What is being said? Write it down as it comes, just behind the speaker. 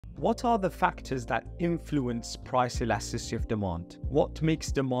What are the factors that influence price elasticity of demand? What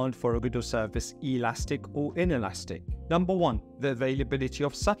makes demand for a good or service elastic or inelastic? Number one, the availability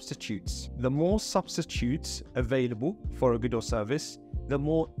of substitutes. The more substitutes available for a good or service, the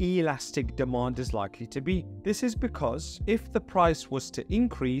more elastic demand is likely to be. This is because if the price was to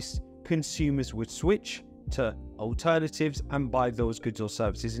increase, consumers would switch to alternatives and buy those goods or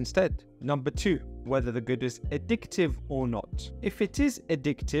services instead. Number two, whether the good is addictive or not. If it is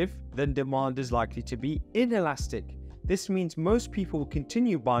addictive, then demand is likely to be inelastic. This means most people will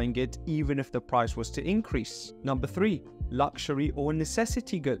continue buying it even if the price was to increase. Number three, luxury or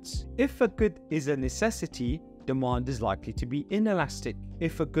necessity goods. If a good is a necessity, demand is likely to be inelastic.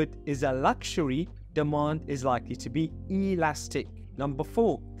 If a good is a luxury, demand is likely to be elastic. Number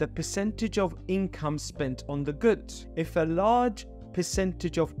four, the percentage of income spent on the good. If a large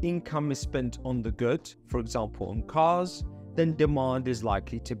percentage of income is spent on the good, for example on cars, then demand is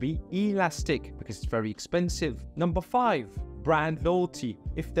likely to be elastic because it's very expensive. Number five, brand loyalty.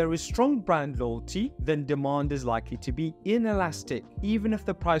 If there is strong brand loyalty, then demand is likely to be inelastic. Even if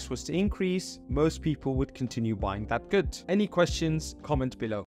the price was to increase, most people would continue buying that good. Any questions? Comment below.